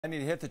I need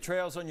to hit the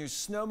trails on your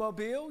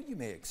snowmobile. You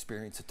may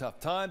experience a tough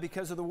time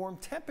because of the warm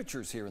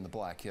temperatures here in the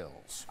Black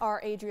Hills. Our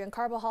Adrian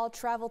Carbajal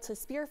traveled to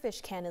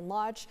Spearfish Canyon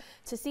Lodge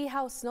to see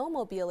how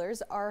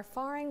snowmobilers are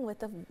faring with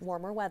the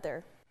warmer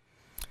weather.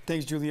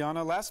 Thanks,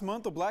 Juliana. Last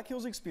month, the Black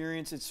Hills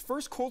experienced its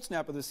first cold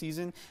snap of the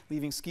season,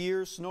 leaving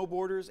skiers,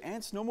 snowboarders,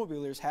 and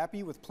snowmobilers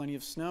happy with plenty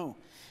of snow.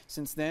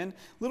 Since then,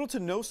 little to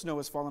no snow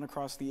has fallen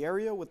across the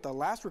area, with the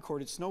last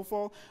recorded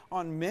snowfall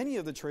on many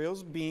of the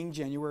trails being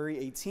January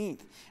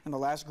 18th, and the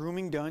last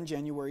grooming done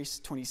January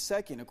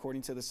 22nd,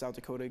 according to the South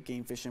Dakota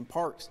Game Fish and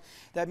Parks.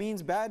 That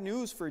means bad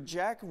news for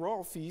Jack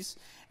Rolfes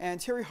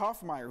and Terry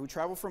Hoffmeyer, who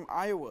travel from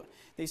Iowa.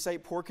 They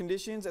cite poor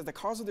conditions as the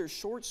cause of their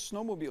short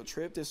snowmobile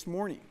trip this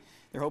morning.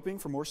 They're hoping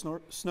for more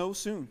snow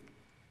soon.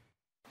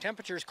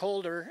 Temperature's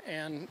colder,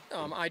 and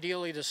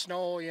ideally the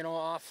snow,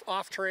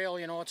 off trail,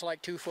 it's like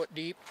 2 foot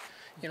deep,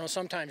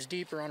 sometimes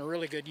deeper on a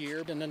really good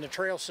year. And then the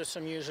trail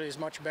system usually is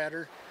much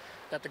better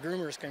that the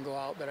groomers can go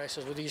out. But I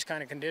said, with these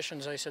kind of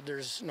conditions, I said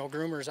there's no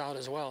groomers out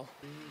as well.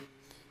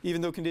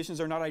 Even though conditions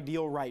are not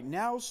ideal right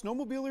now,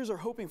 snowmobilers are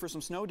hoping for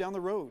some snow down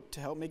the road to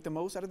help make the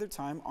most out of their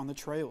time on the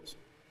trails.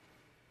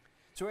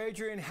 So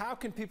Adrian, how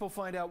can people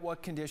find out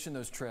what condition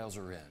those trails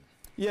are in?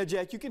 Yeah,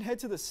 Jack, you can head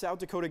to the South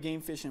Dakota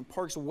Game Fish and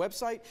Parks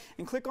website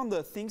and click on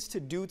the Things to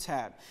Do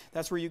tab.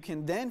 That's where you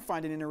can then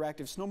find an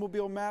interactive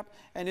snowmobile map,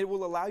 and it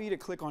will allow you to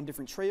click on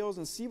different trails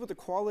and see what the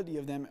quality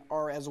of them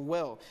are as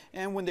well,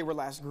 and when they were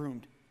last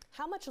groomed.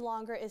 How much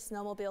longer is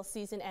snowmobile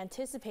season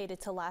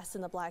anticipated to last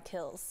in the Black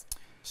Hills?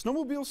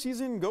 Snowmobile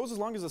season goes as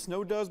long as the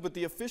snow does, but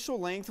the official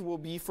length will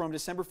be from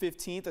December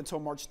 15th until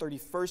March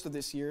 31st of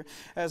this year,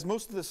 as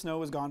most of the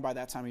snow is gone by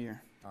that time of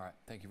year. All right,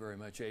 thank you very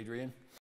much, Adrian.